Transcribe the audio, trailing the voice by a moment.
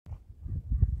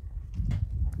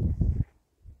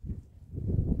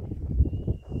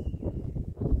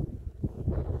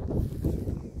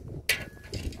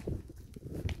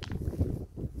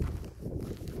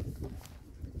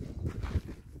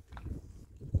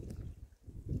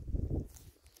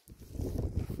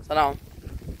سلام.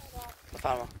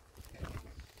 بفرما.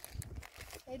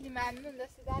 خیلی ممنون.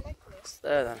 دست در نکنه.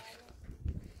 دادم.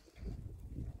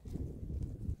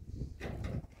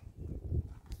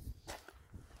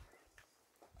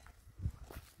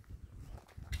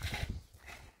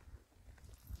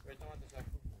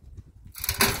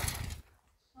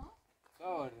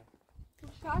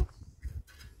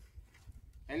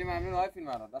 خیلی ممنون آقای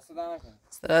فیلمبردار. دست در نکنه.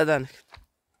 دادم.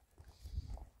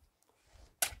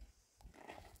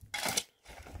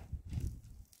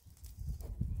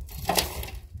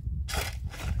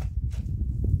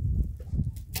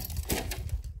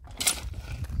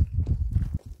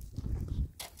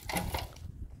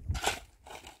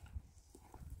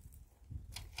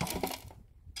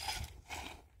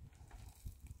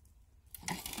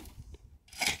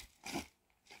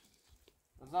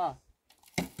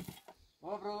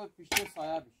 بابا برو پیشتی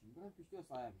سایه بشین. برو پیشتی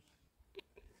سایه بشین.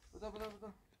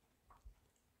 بودو.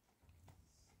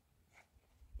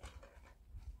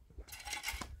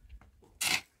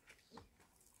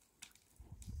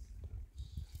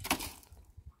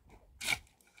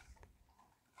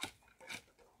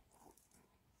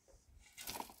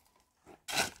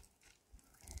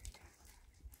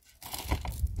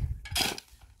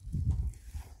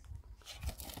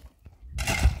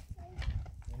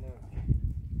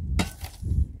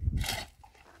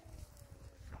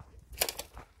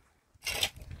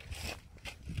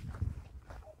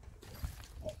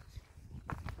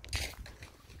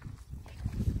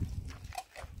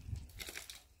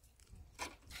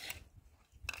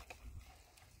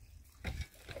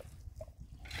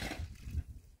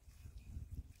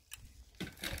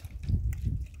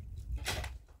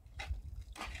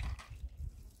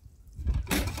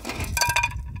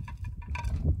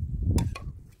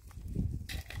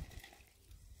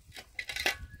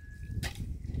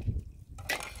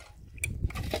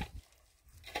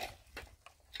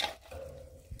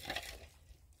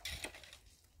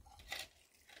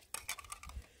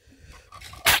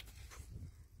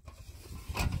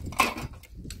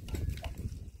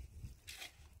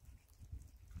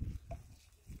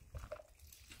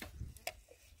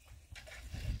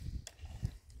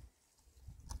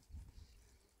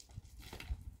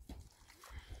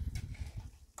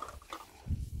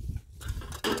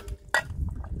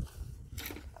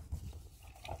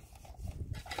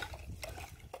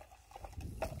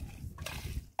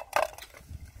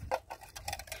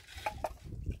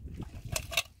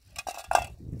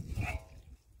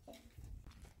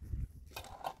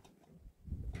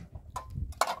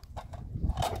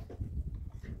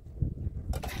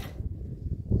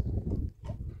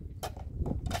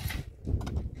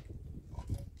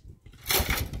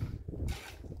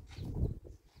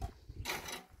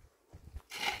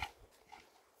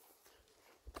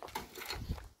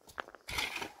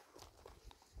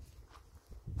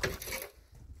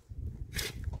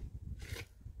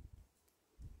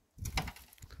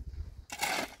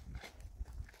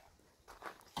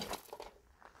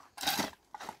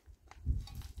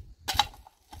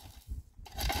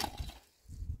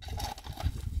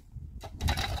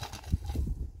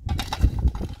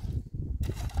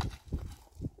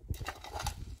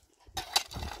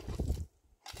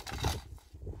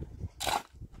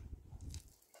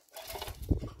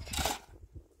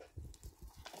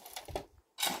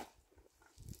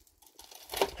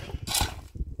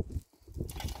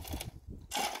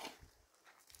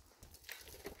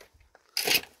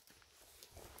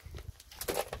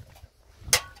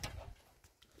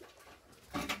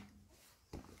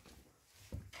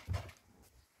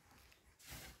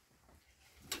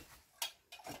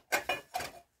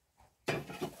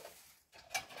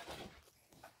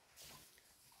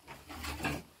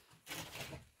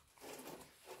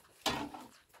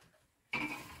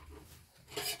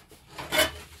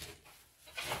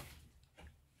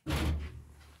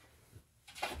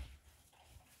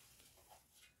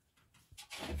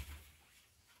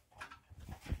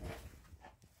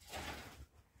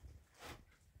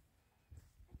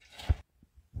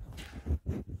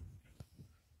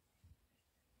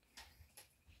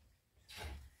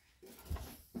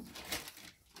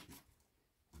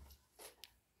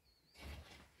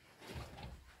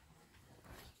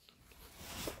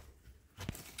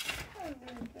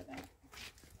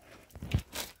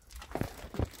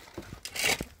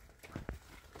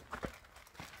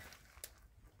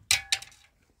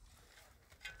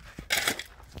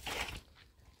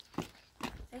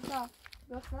 رضا،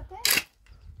 رسمته؟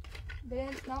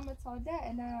 برین نام ساده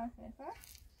انا خیفه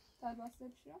تا باسته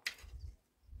بشو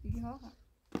دیگه ها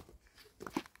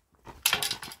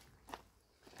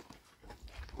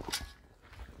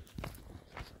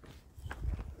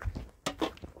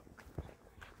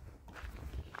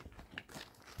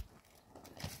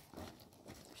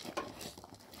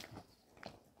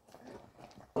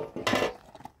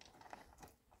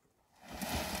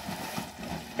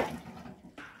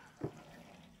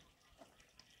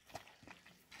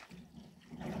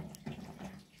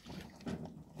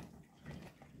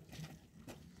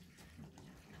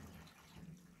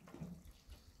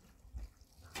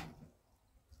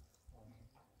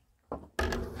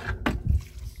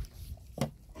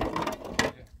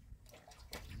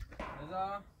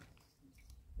رضا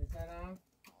بکنم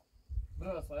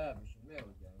برو سایه بشین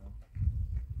میرو گردم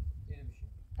اینو بشین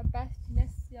بس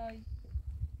نسیایی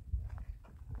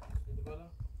بده بالا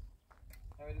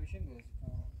همه بشین بازی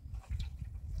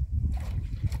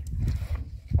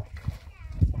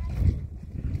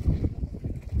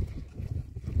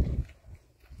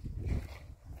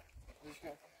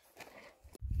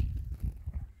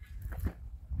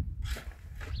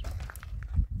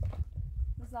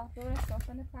دور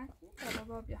صافن پنکی تا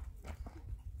بابا بیا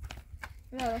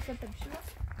بیا راست بشو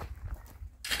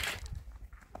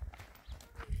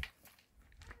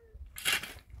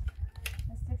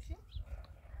استفشی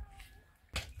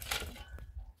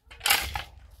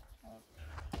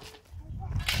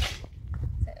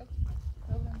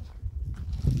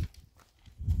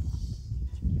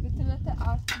بتلت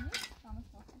آرتنی همش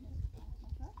باشه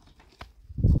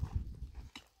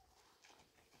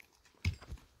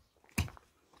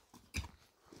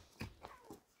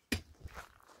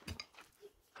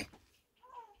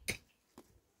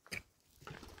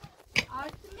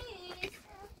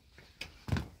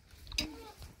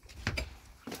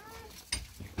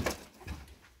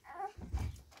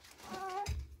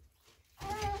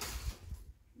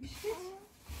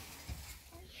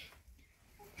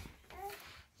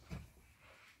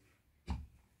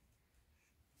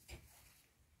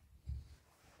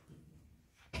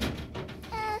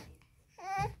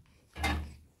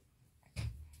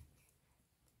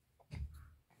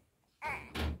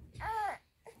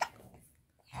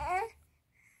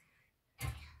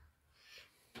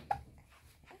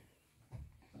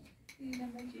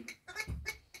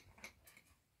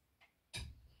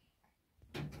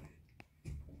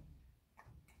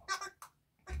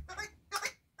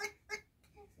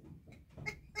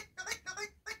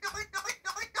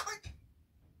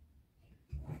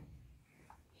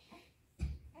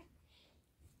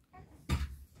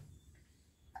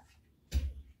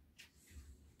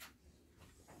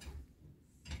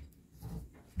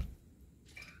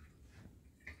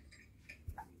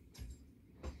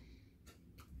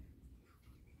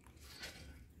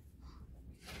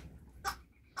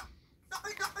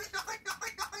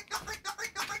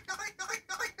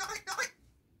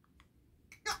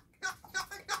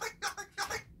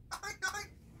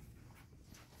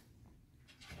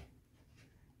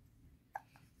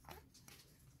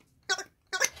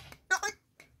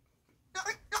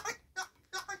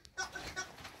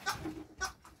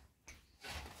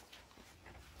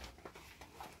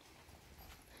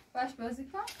باش بازی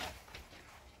کن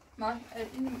ما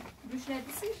این گوشینه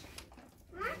دیسیش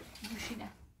گوشینه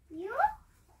یو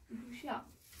گوشیا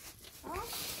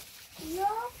یو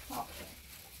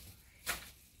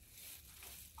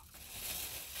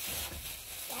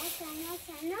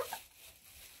sana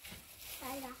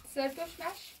سرتوش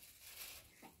نش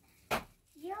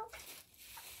یو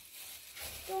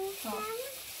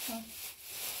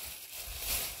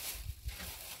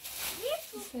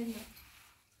سریع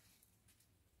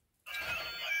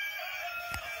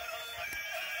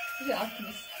bir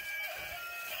akmış.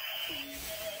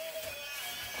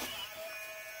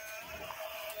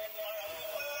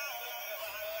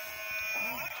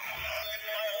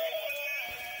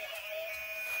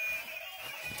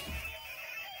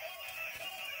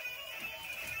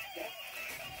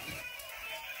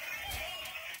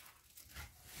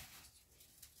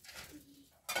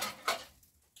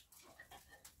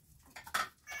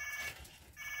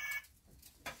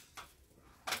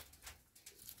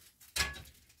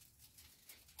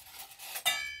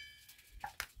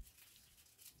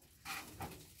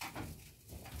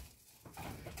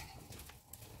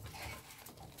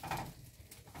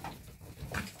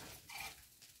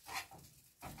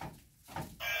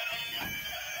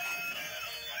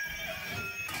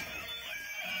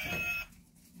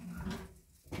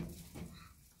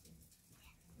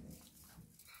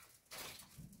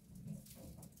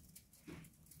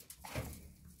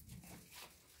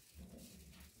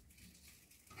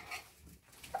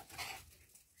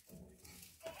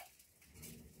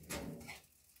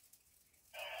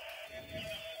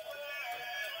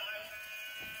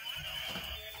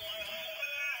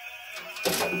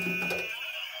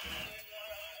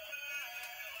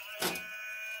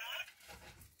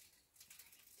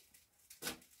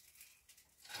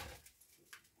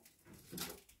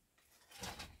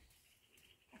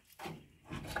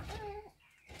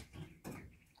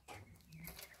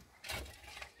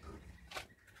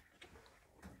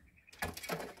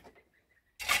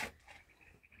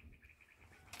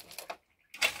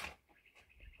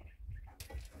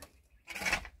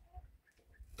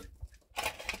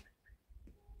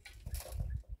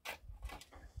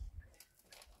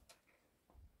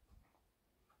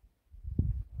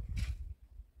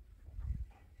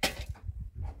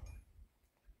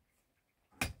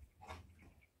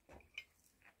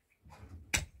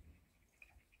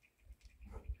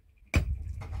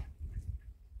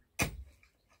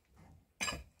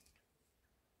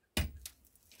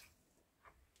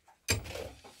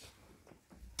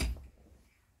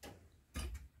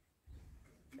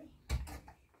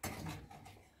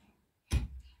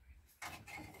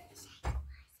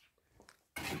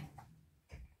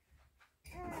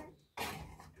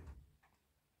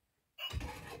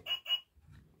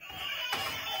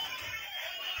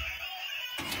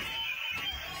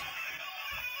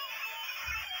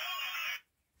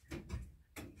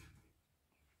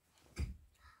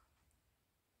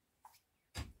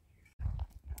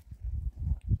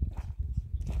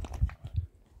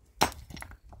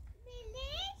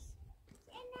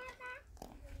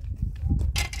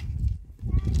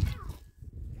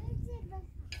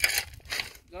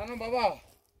 جانم بابا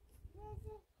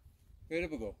بره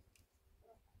بگو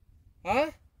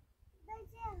ها؟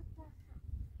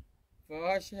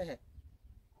 باشه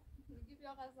میگی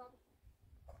بیا غذا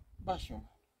بخور. باشه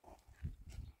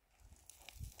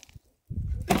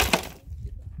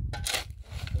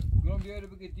گرم بیاره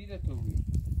بگه دیده تو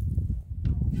بگی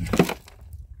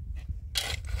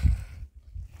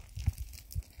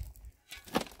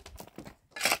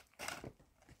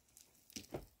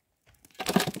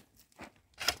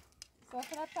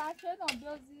سفره پرچه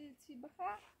بیا زیر چی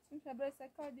بخور چون شبه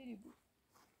سکار دیری بود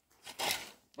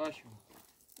باشه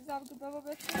بذار بگو بابا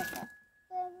به چی بخور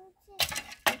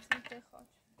به چی خواهد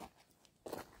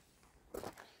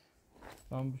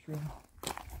tam bir şey.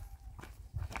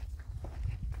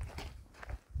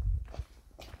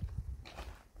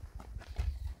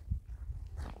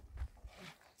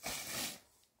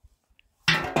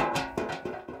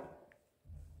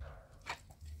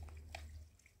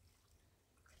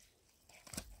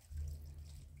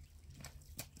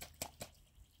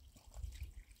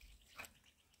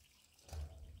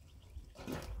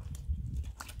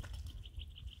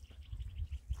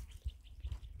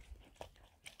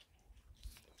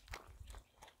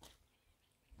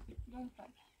 Don't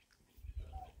touch.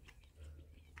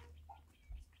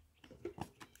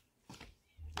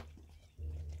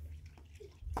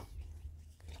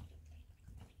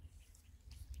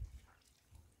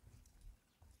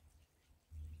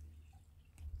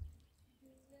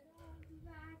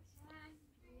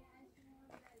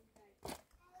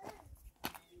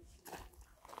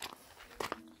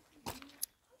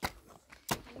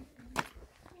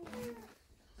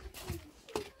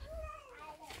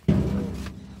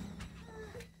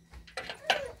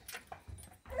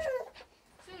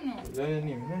 لا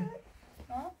نیم نه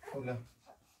ها؟ اولا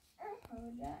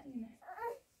اولا اینه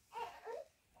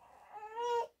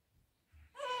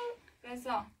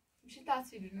رضا میشه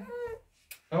تصویر ببین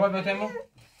ماما بتمو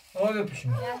ماما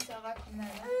بپوشیم یه ساقه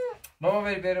کنه ماما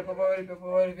بری بره بابا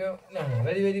بری بیا نه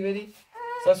بری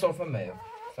سا صوفه میا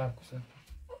صاحب کسا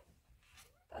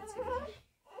تصویر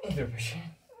این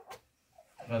بپوشیم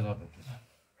غذا بپوشیم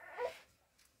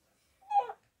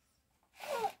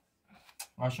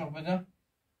عاشق بده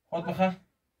خود بخواه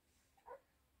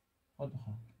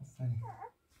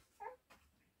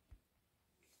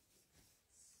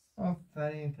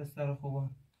آفرین پسر خوبه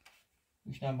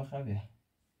گوشتم بخواه بیا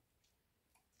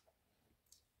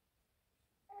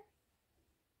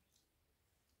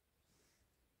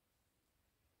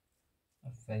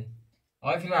آفرین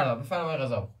آقای فیلم بردار بفرمایید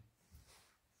غذا بخور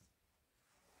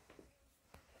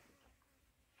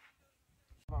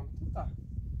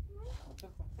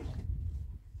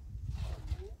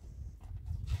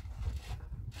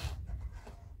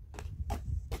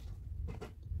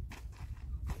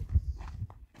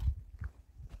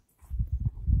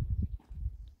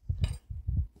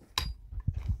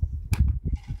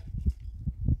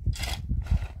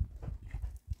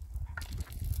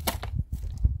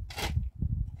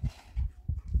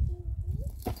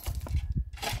Thank you.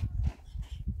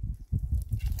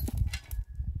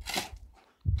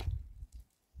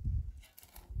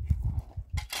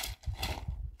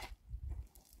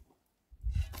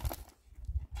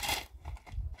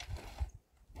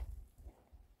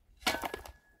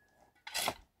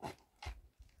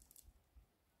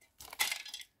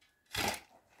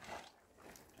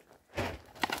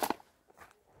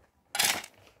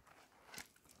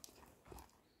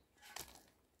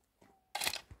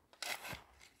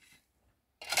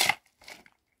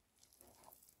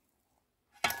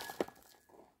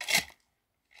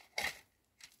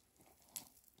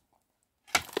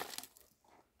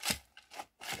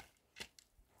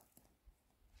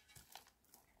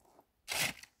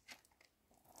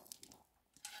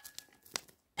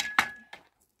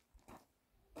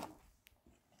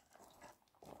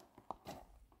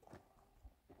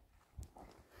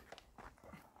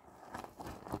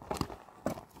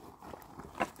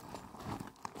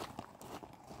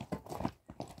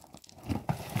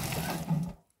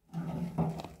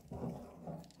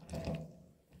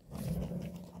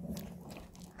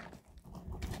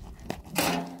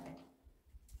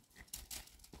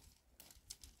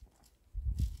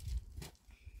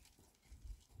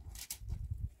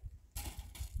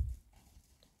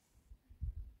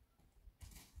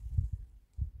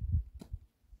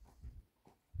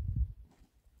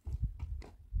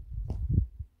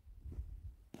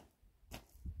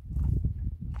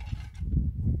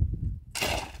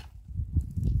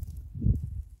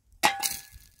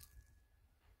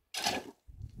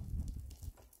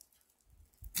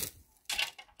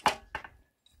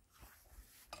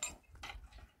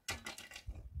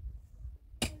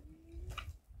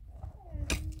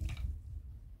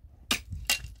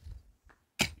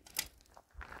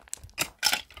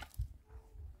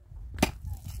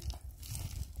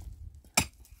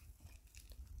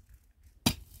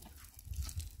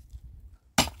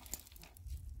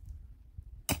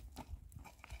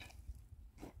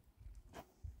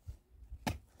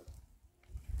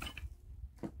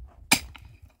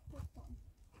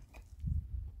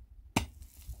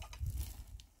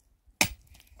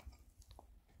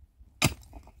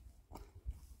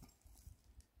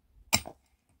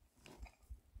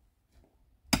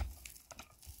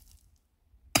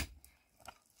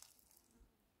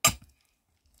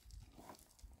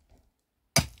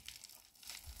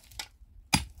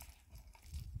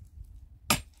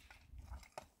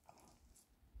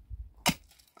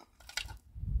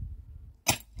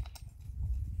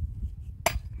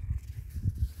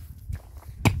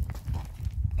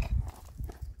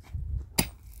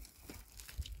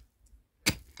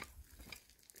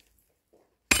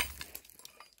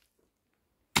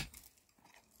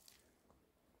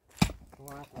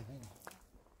 کمک کنیم.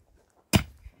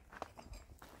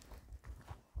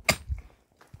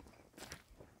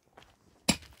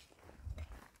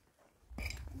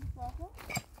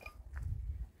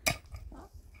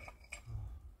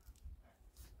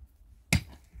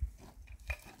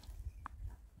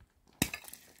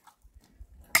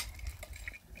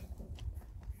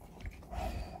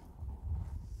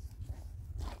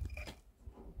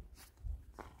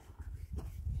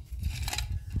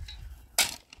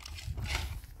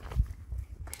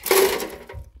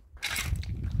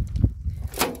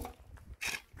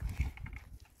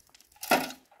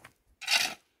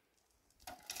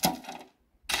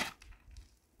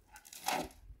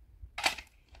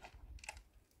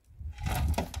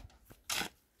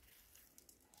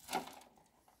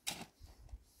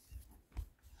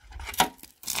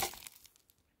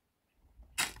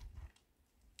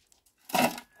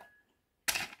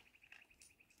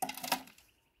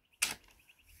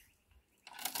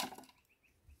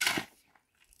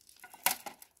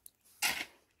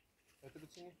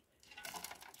 بچینی؟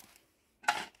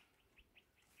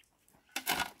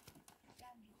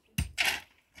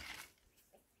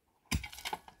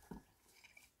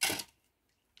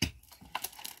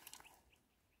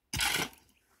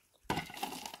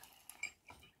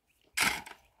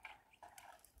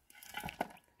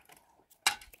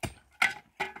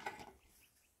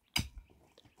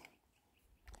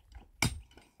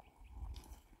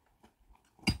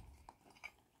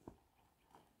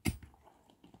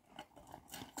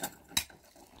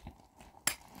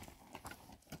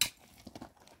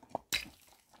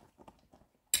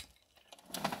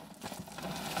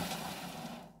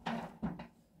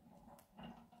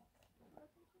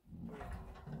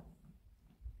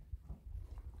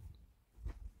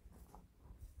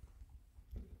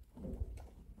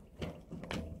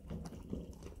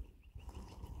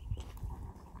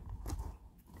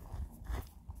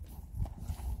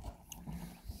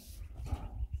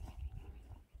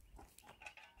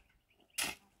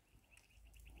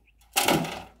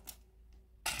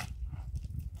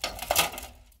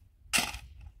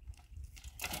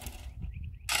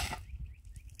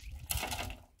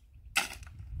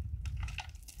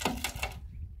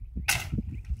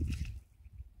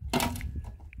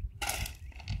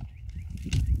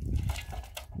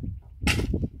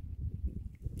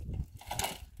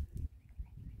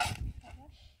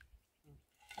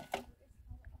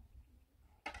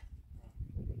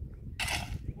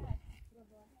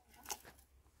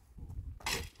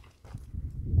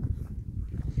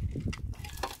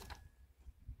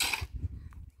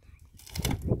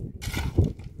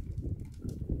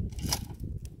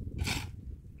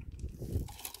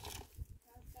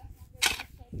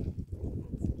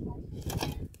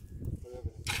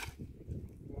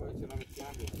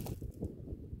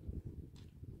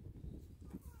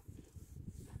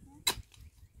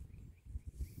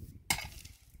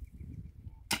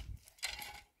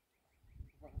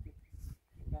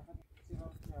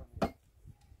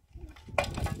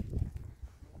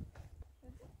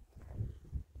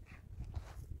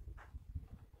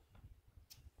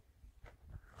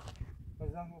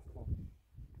 بزن گفتم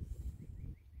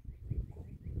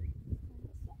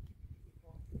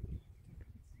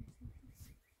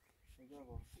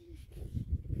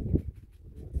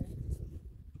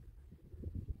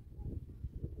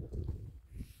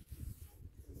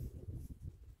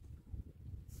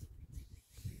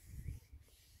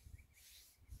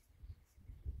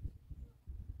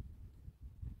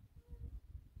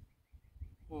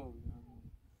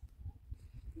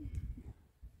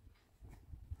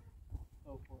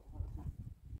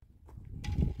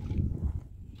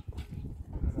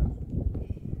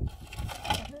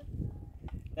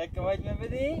یک باید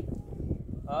میبینی؟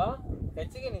 ها؟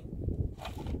 کچی کنی؟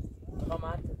 میخوام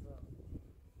مات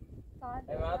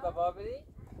ای مات بابا بدی؟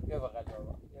 بیا بغل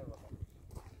بابا بیا بغل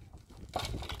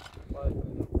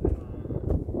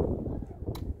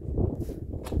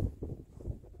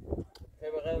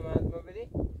ای بغل مات میبینی؟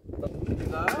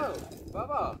 نه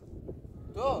بابا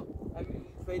تو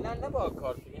فعلا نباید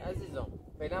کار کنی عزیزم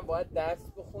فعلا باید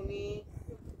درس بخونی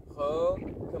خب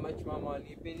کمک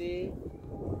مامانی بدی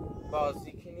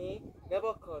بازی کنی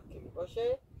نباید کار کنی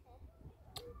باشه؟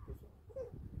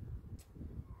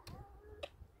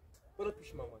 برو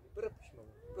پیش مامانی برو پیش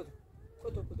مامانی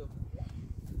بدو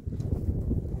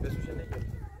بسوشه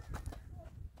نگیر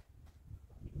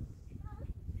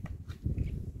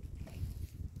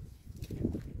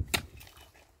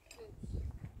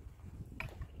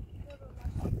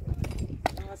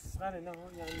نه اصغره نه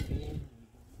یعنی بیم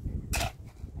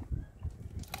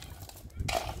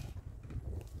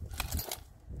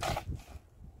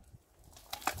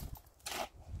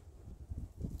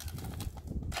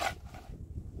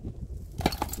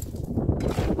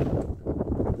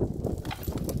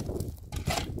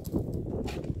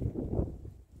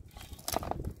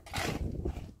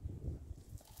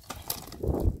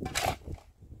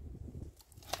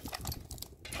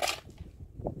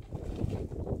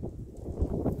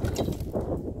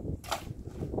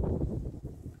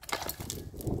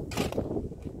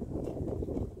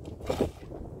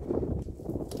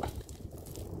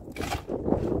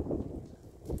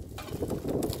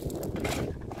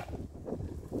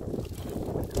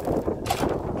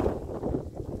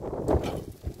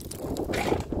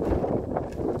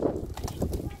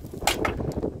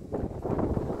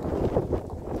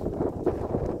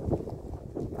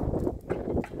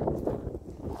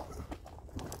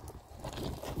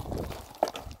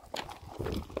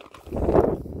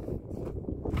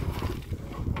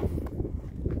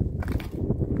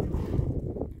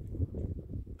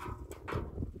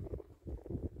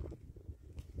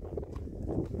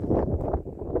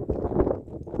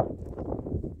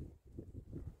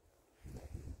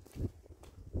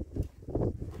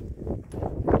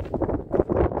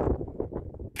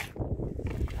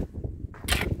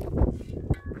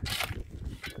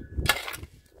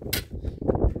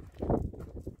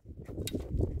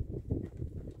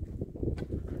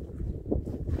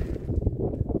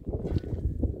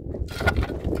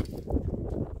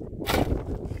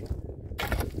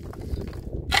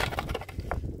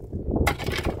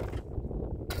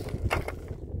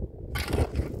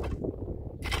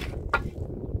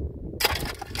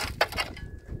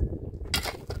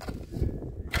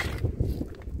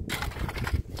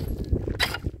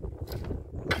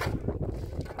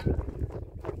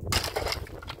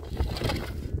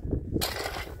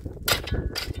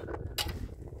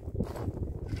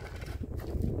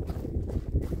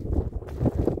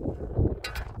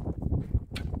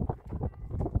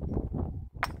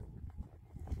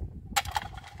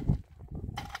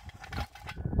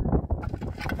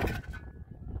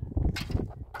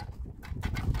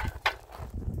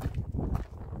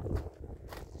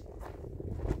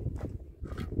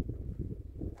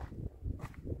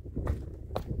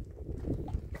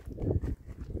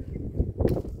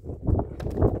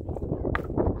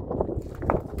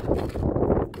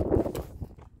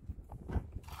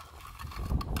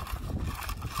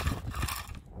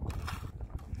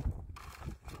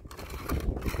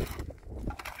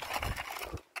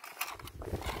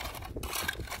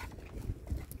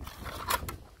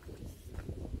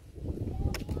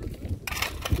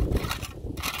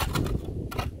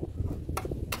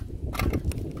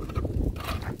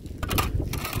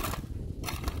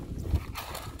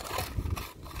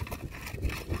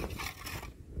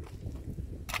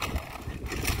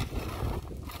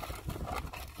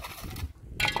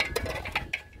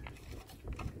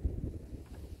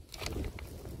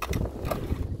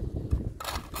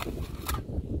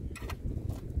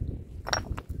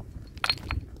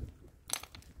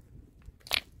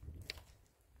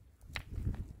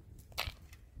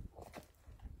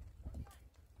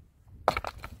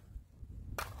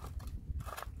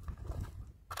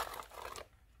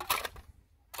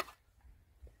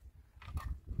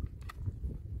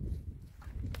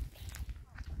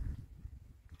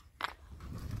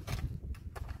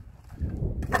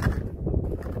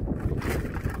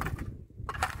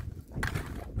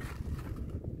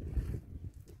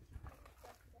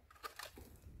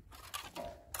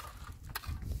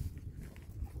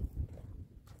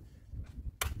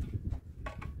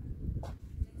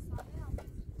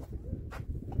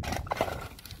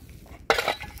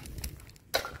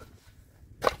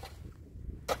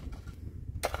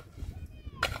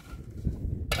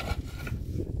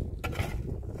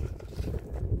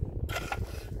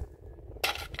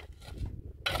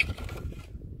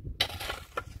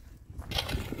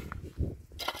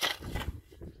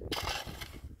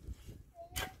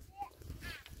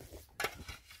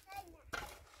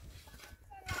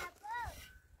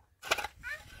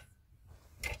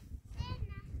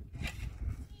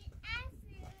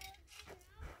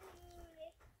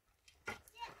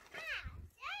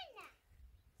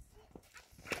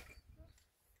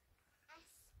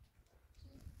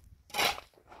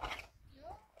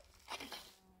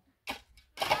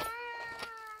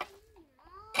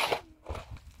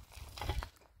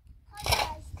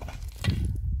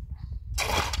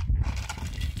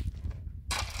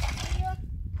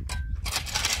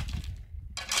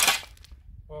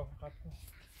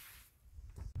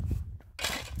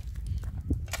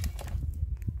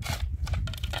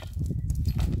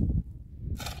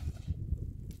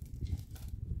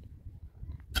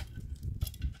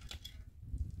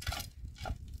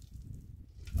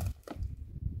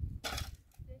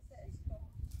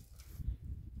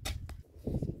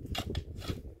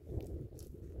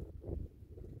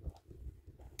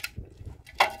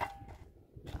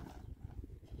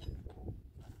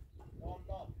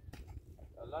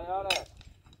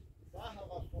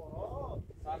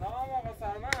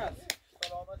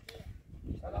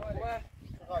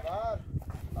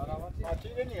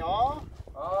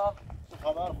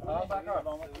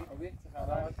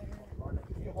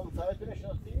این همسایت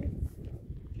نشناسی؟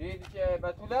 چی که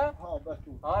بتوله؟ ها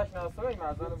بتول شناسم این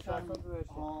مردم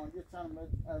یه چند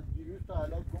متر از دیروز تا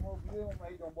الان گم بیه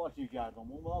اومدی دنبالش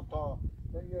می‌گردم اون تا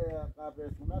یه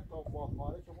قبرستونه تا با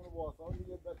خواهرشمون واسه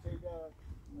دیگه بچه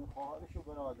خواهرش و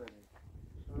برادری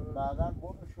بعدا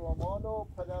برد شمال و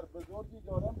پدر بزرگی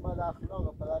دارم بد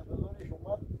اخلاق پدر بزرگش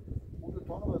اومد اون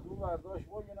دوتانو از اون برداشت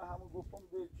با یه همون گفتم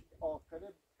به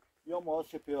آخره یا ما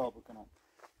پیدا بکنم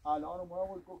الان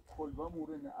اومد گفت کلبه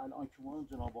مورد الان که ما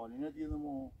جناب عالی دیدم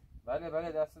و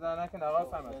بله دست در نکن آقا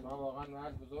فرمد ما واقعا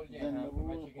مرد بزرگی زنده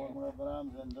بود قربونت برم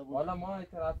زنده بود والا ما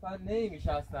طرفا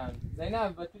نمیشستن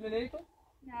زینب بتوله نری تو؟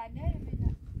 نه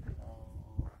نمیدونم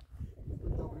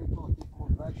دوباره تاتی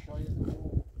کلبه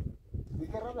شاید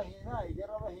دیگه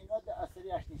را به هینا ده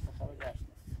اثریش نیست خرجش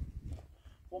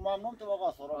نیست و ممنون تو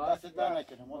آقا سهراب دست در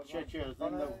نکنه ما چه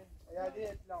زنده بود یادی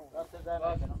اطلاع دست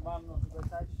در نکنه ممنون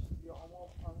بسش یا اما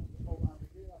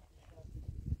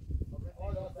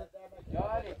یا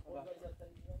علی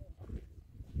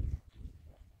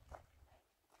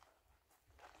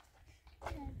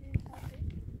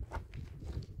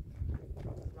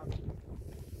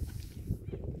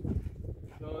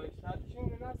تو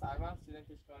شادشون نه سرمن سیدن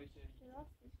کشکاری شدی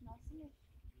راستش ناسیه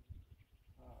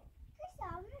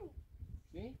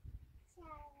چی؟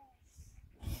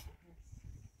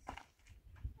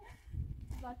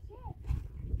 با چه؟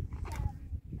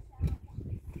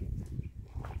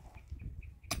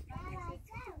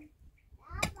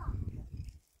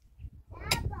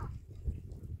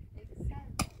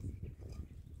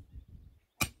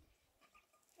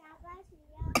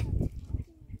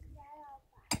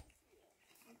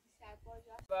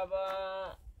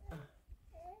 بابا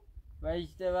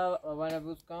وایسته بابا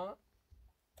نبوز کن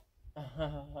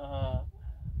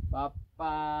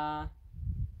بابا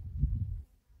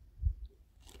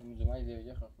موزمای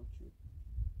دیگه خوب شد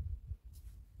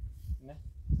نه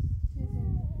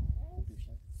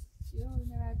چیه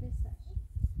نه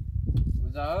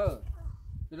بسش زاو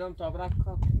برم تابرک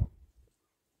کار کنم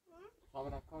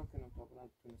تابرک کار کنم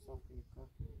تابرک کنم صاف کنم کار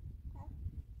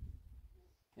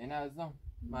یعنی ازم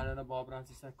من الان بابران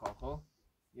سر کار خب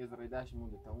یه ذره داش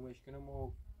مونده تمومش کنم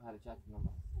و حرکت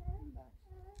کنم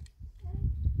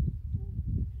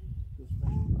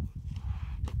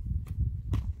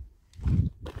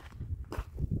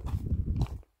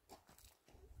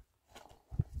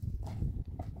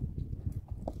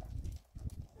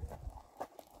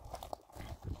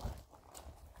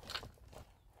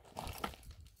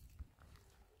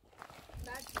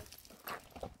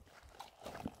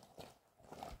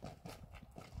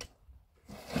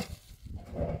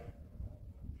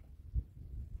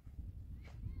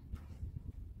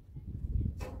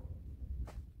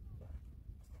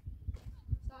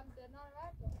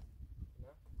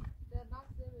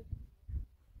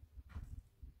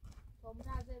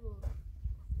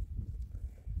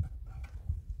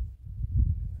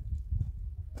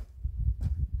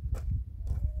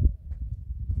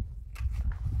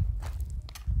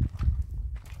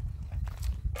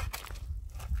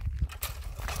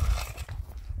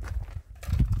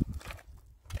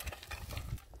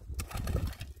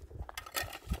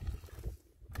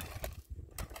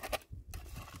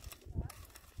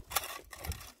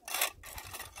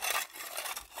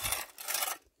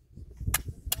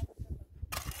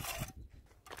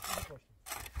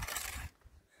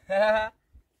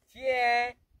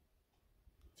چیه؟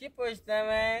 چی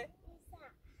پشتمه؟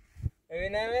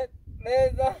 ببینمت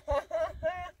بزا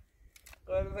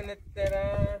قربونت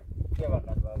برم یه وقت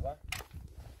بابا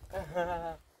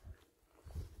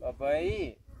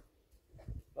بابایی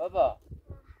بابا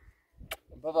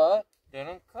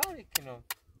دارم کاری کنم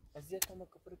اذیت هم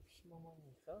کپر پیش مامان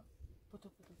نیست پتو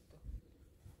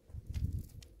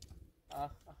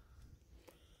آخ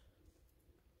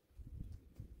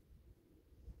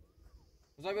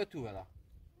بذار بیا تو برا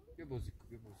بیا بازی کن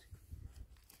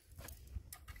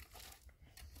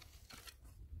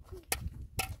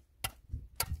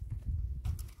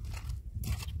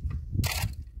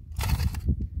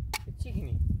چی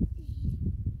کنی؟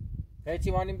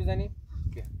 چی مانیم بزنیم؟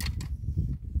 بیا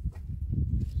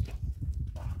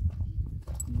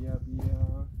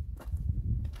بزنیم؟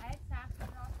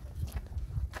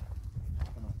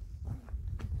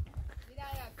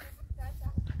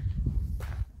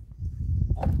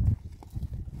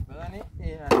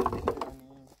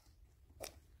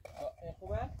 این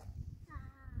خوبه؟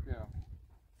 بیا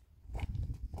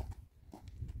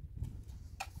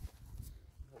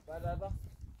بعد بابا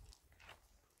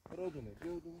برو دونه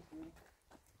بیا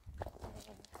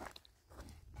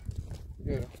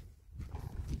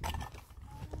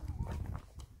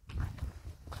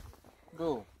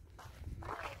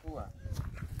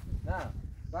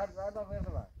بردا غير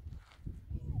طبعا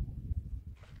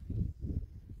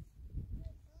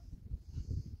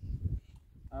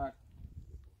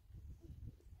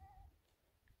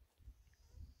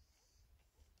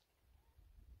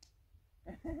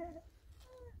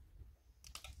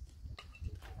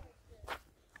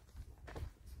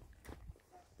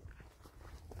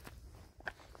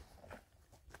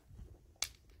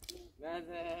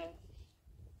ماذا؟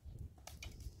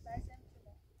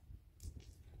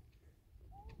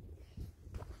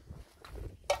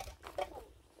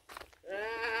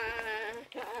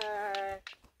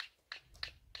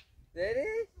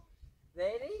 زيري؟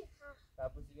 زيري؟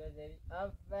 بابو سيجا زيري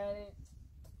أفرين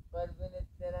قربين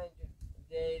الترنج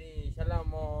زيري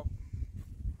سلامو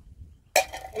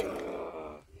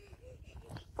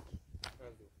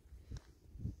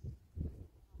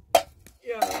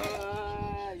يا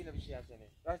يلا بشي عشاني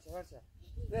راشا راشا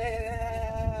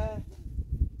زيري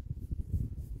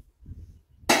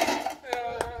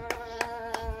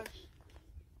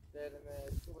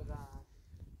زيري شو بدأ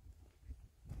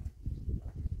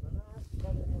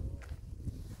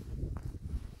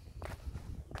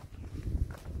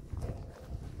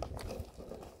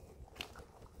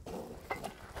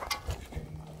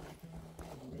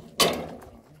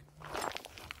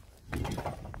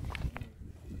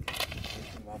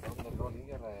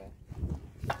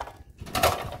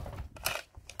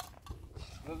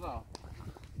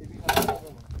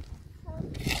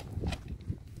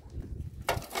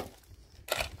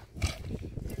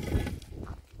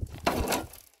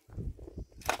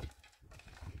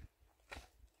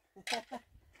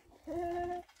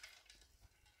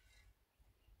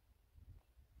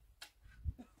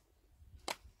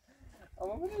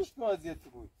اما ولش کن اذیت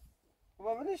بود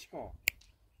بابا ولش کن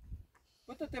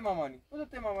بودو ته مامانی بودو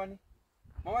ته مامانی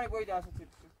مامانی باید دست تو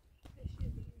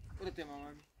بودو ته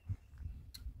مامانی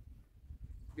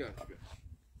بیاش بیاش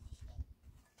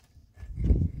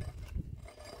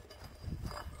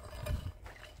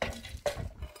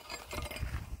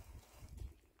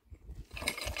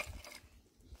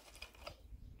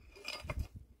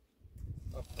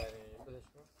آفرین بدش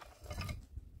کن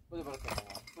بودو برو ته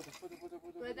مامان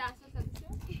بودو باید دست تا بشو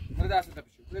برو دست تا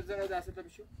بشو برو دست تا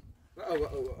بشو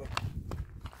او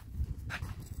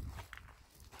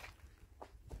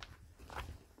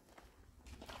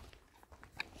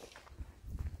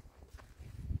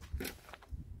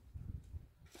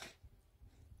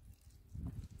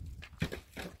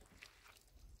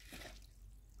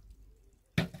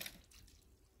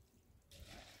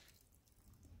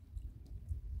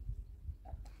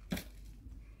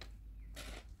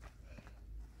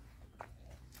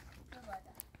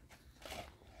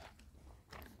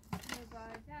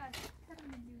مبارک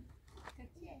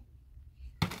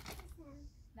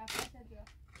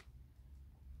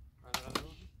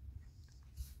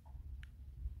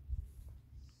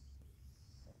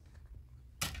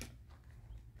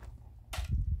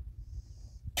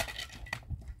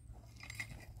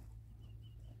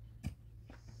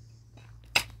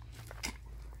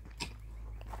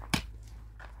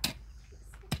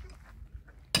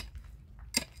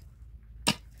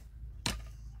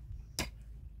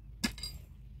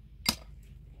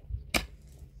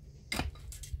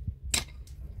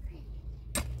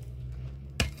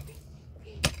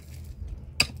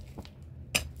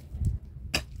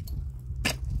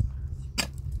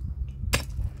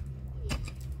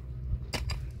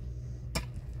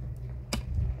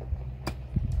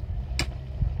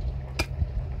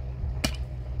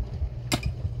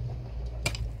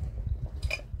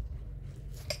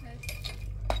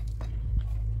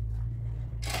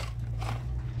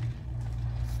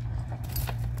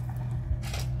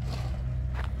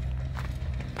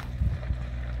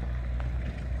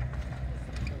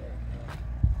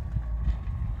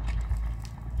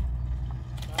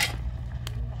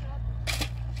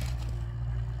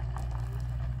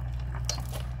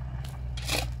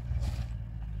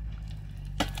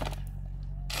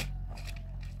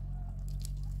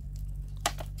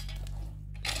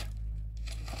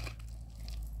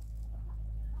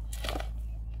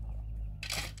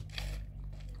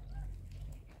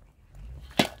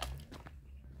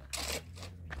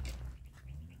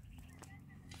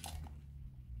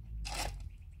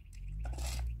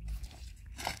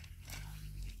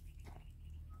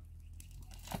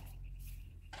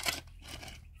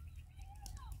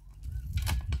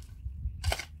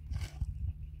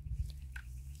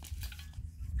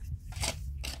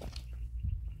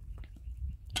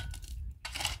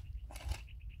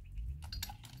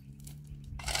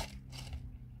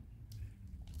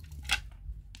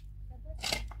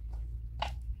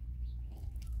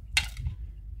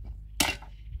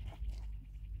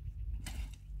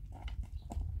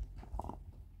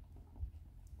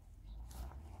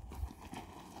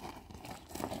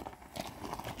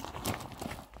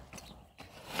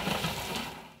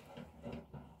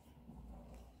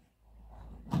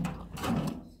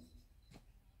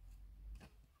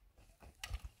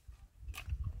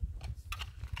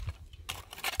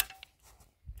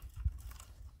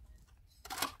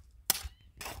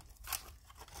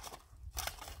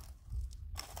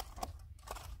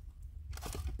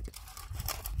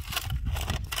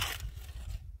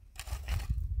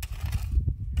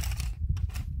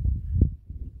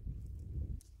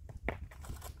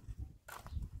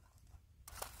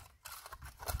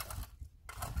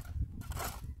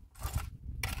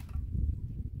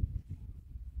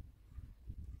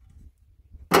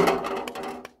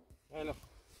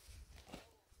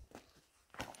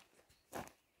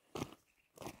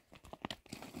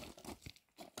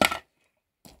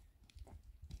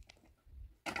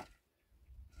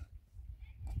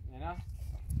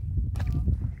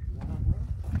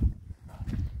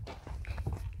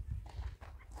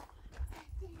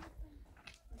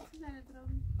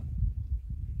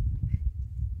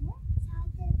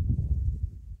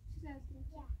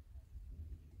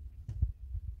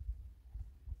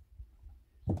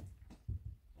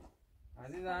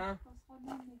عزیزم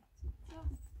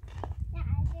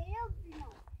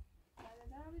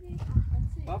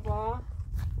بابا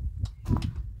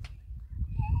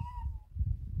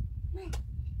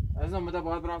عزیزم بده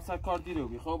باید برم سر کار دیرو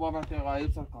بی خب بابا تو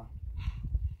غایب سر کار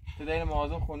تو دین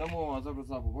مغازه خونه مو مغازه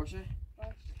رضا بو باشه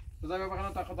رضا بیا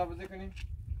بخنا تا خدافظی کنیم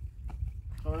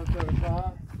خبر تو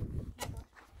رضا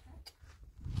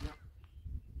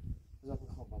رضا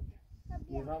بخواب بابا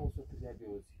میرم واسه تو زیاد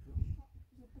بیوزی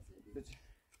بچه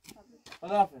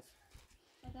خداحافظ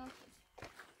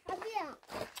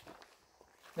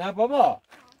نه بابا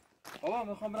بابا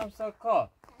میخوام برم سر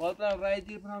کار باید برم رای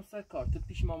دیر برم سر کار تو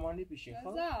پیش مامانی پیشین خب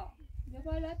رضا بیا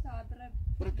بالا تا برم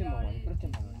برو که مامانی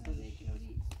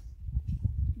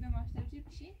به ماشتر چی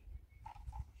پیشی؟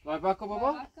 بای باکو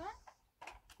بابا بابا کن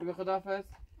ببین خداحافظ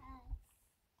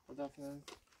خداحافظ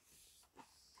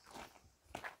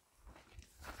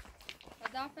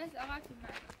خداحافظ آقا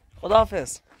کیمان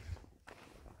خداحافظ.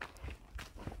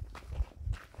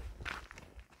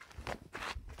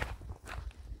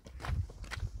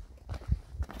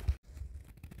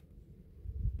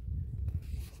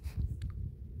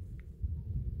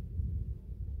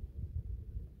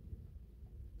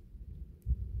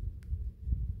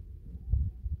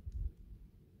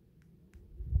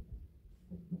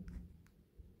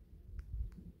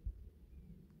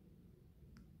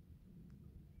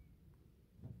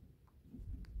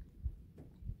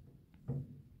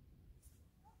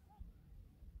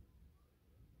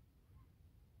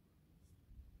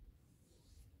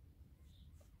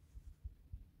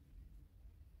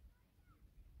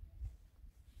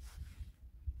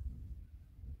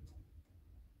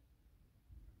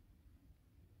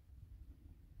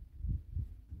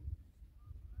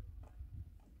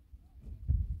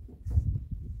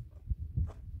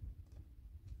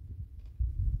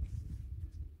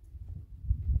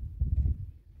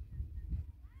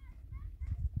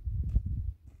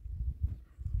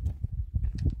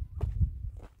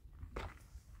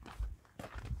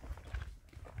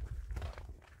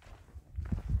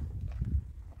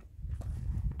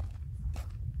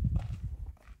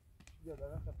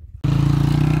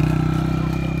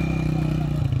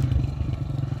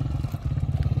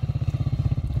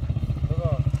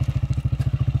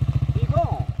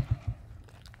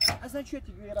 اصلا چیه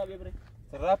تیگوی را ببره؟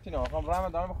 ربطی نه میخوام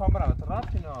راه میخوام برم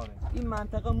ربطی نه این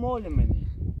منطقه مال منی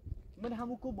من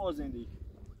همون کو بازنده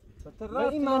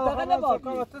این منطقه نباید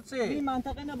این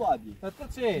منطقه نباید تو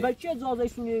چی؟ و چه اجازه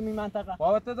شونی این منطقه؟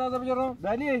 بابا تو اجازه بگیرم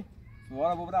بله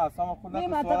سوال ببره اصلا خود این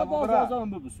منطقه باز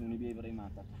اجازه ببسونی بیبره این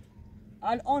منطقه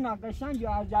الان قشنگ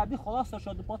یا جدی خلاص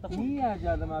شده پات می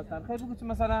جرده مثلا خیلی بگو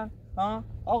مثلا ها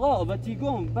آقا و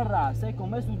تیگم بر سکم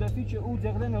مسعود فیچ او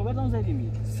جغله نو بدون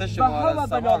زدیمی سه شما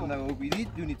سوال نو بیدید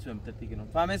دونی تو مت تیگنم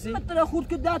فهمیسی متر خود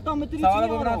که 10 تا متری سوال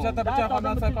ببرم چه تا بچه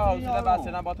خواندن سر کار حوصله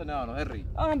بسیدن با تو نه آنو هری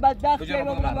آن بدبخت که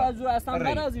بگم از رو اصلا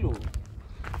برازی رو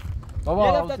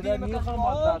بابا حوصله میخوام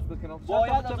با درس بکنم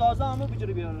باید اجازه همو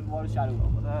بجوری بیارن وارد شهر رو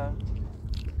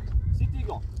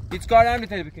سیتیگم هیچ کاری هم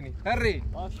میتونی بکنی هری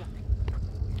باشه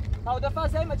تا دفعه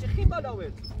سعی ما چه خیم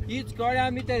بالاوید هیچ کاری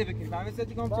هم میتونی بکنی فهمی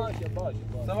سیتیگم باشه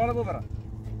سوال ببرم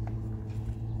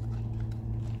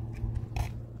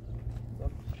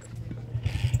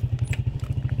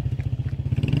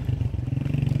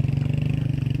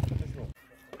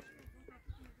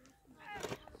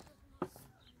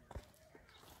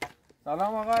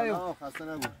سلام آقای سلام خسته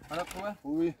نبود حالت خوبه؟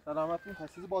 خوبی؟ سلامتی؟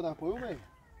 خسیز بادم پایومه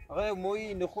آقای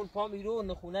موی نخون پا میرو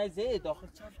نخونه زید داخل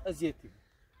چند اذیتی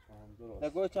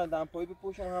نگاه چند دمپایی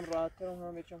بپوشم هم راحت ترم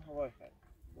هم یکم هوای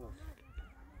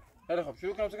خیلی خوب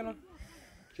شروع کنم سکنم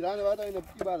چرا بعد اینا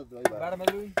کی بعد دایی برام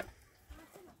ملوی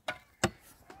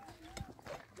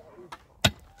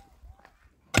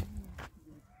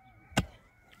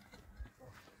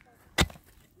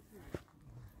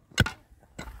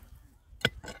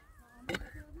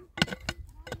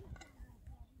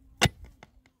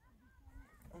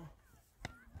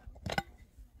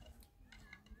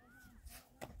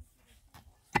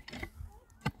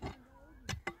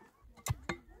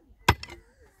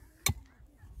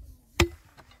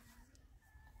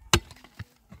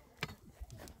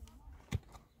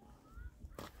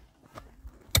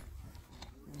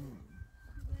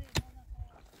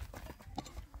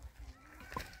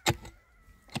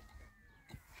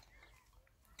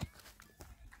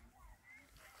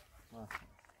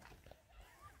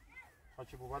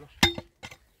Chodźcie po balu.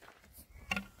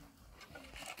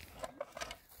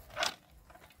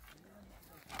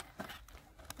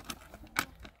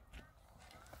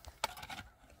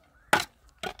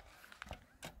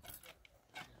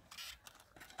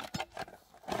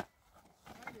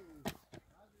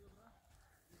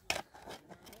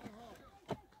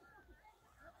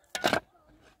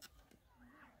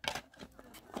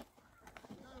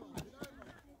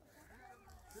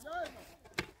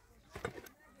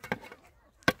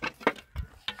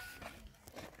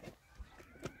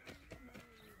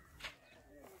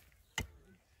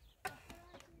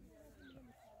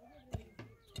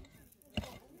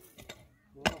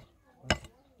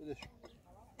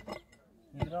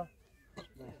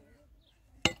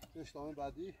 اشتهام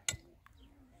بعدی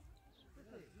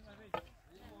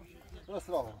بس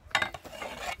راهو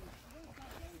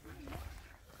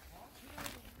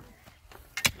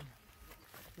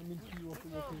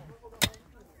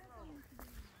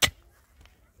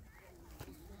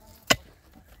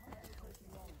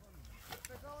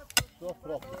شوف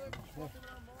راهو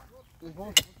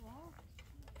تليفون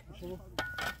شوف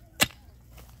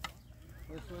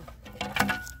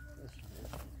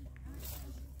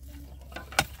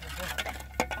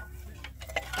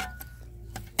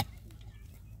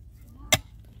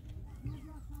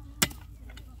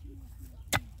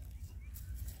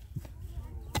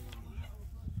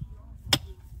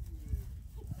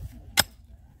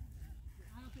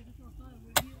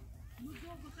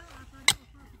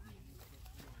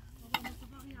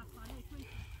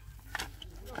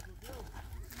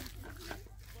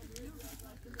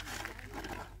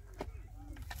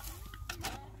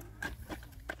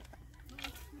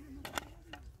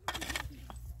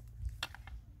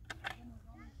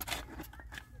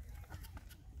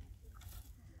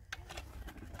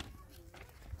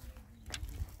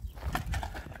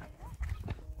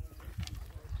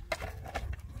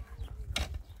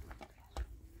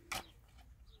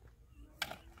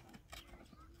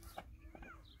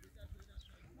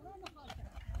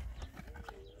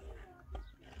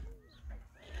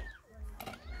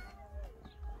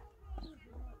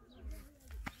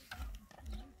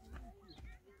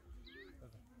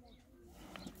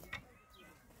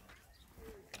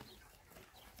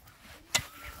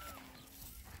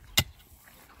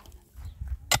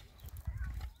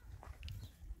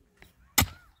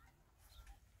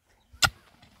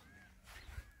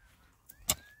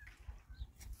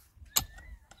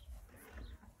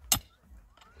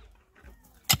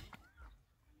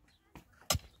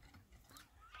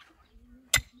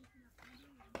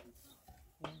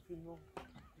فيلمو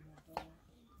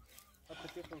حتى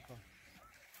كيف تلقى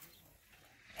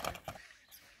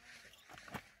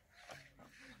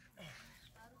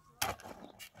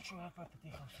شو هفا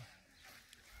تتي خمسة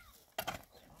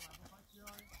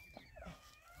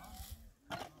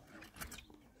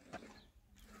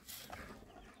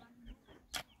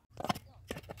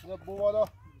نبو بالا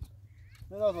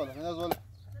من از بالا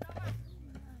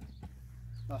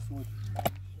مسعود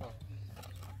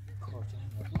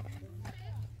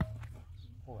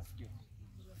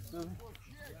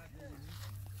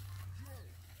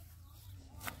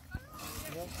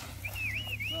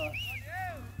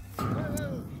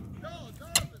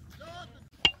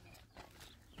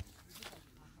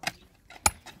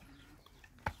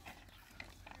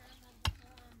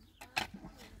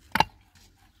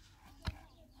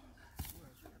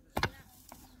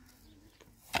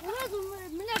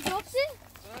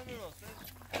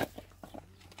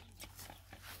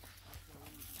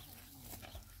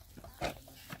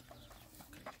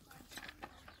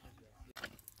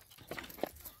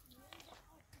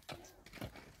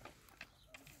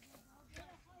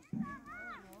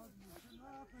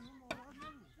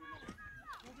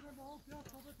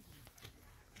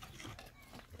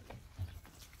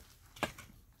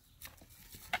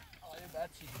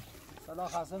سلام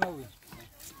خسته نباشی.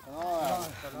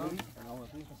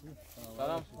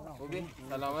 سلام خوبی؟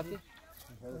 سلامتی؟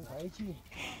 چی؟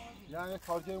 یعنی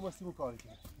کار که مسیم کاری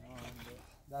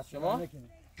کنه شما؟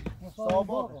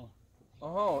 سابقه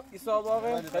آها این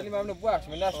سابقه خیلی ممنون بخش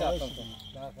من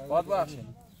نشناختم باید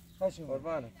بخش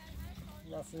قربانه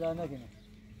دست در نکنه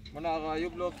من آقا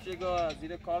ایوب لطفیگا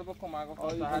زیر کار بکن من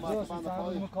گفتم تا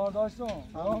هر چی کار داشتم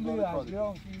راه میره از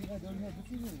بیام که دنیا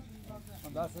بسیدیم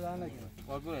دست در نکنه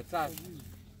قربونه سر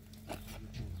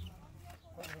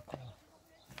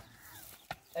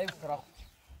ای فراخ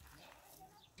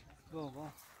بابا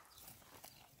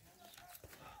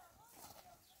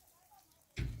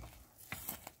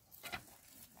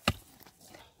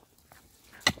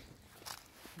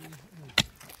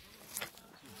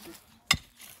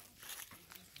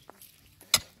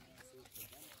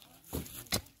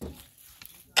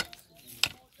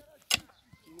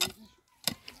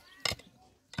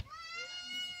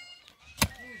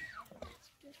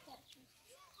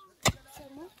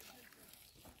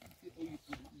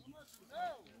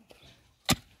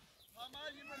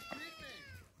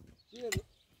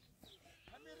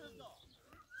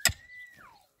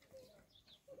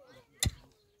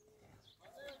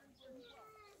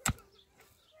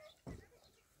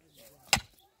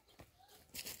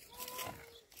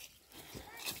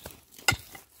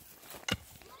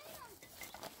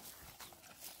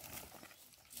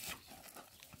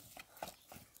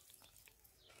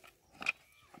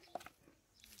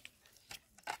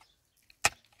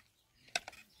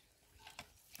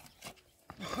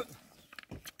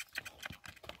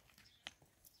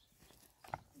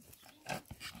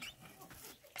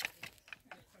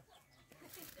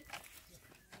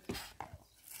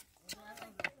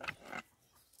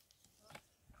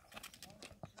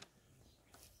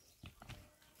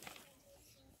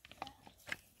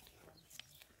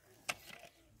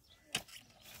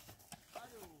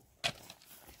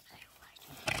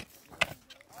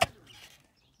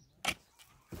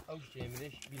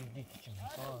بهش bildik için.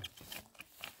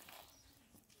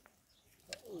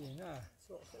 نه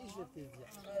خیلی تیزه.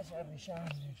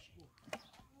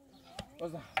 O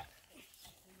zaman.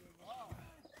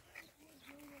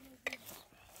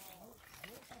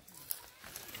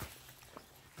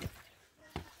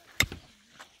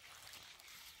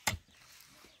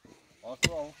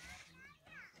 آسو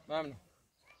ممنون.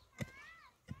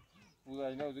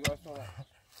 بوداینا و دیگه آسو.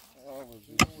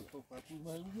 تو فتوز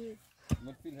مهمونی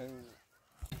مفیل هر.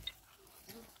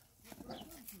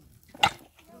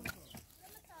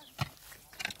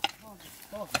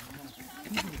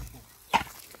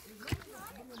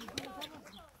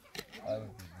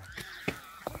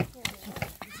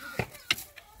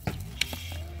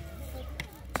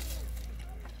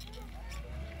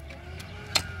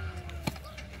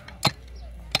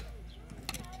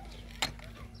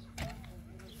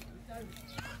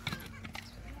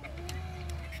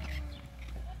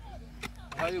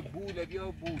 های بوله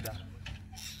بیا بوله.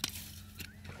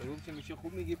 روم چه میشه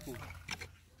خوب میگی بود.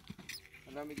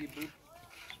 الان میگی بود.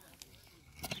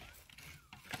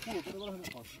 برو برو برو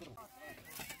همین خواست برو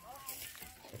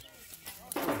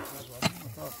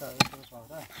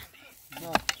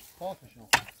نه خواستشون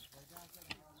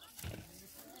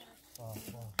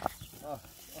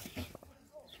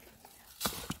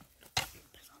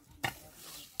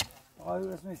آقای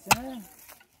اسمش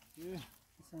چیه؟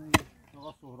 اسم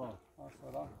آقا سهراب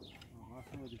سلام.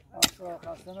 مصر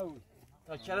خسته نبود.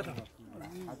 تا چرا تو؟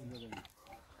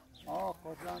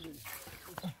 خوشبخت بودی.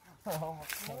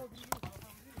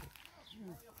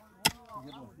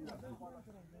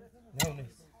 نه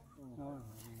نیست.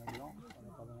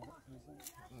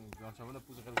 نه شامل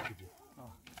پوز خیلی خوبه.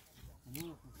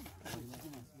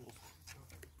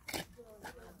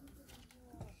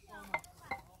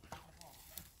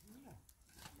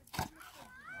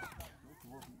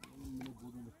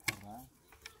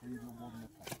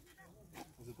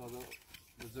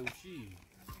 زوجی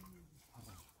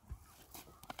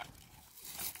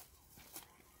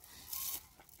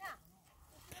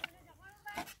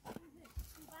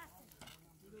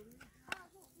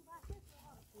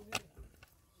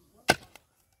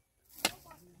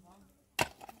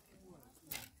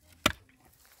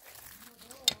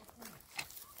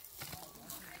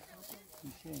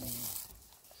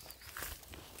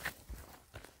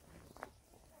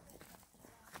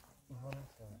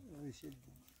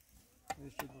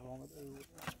رشد رامد ایوب.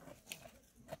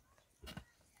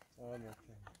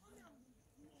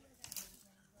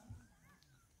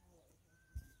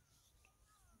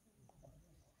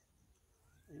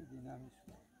 ایدی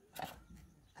نمیشه.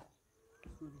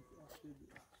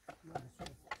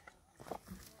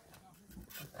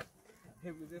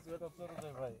 بوده صورت افسر رو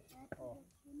داری.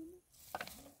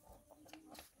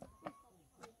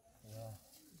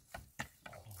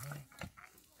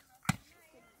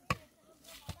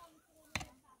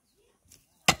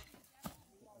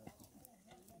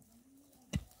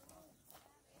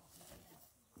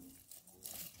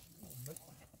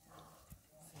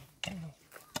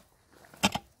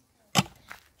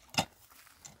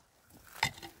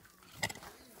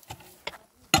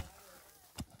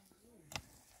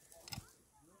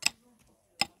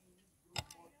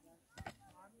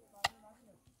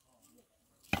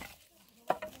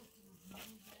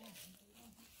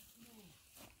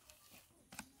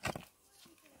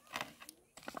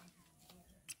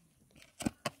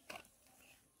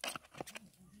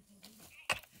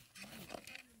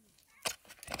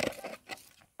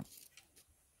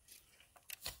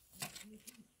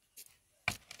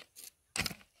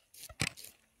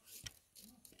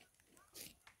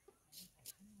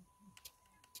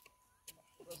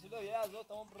 Brasileiro, é, as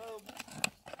outras vão para o.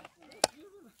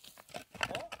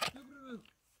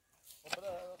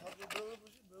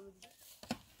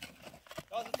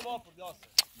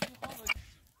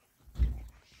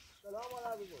 سلام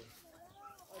علیکم.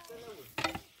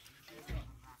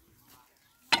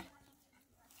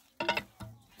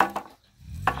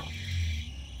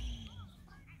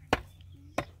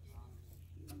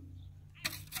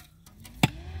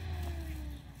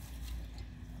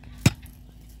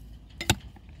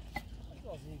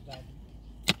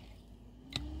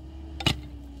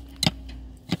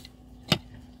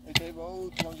 Ete با او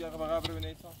تو اونجا قبر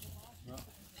بنویسم. نه.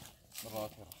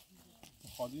 بخاطر.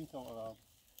 خالی تا قرار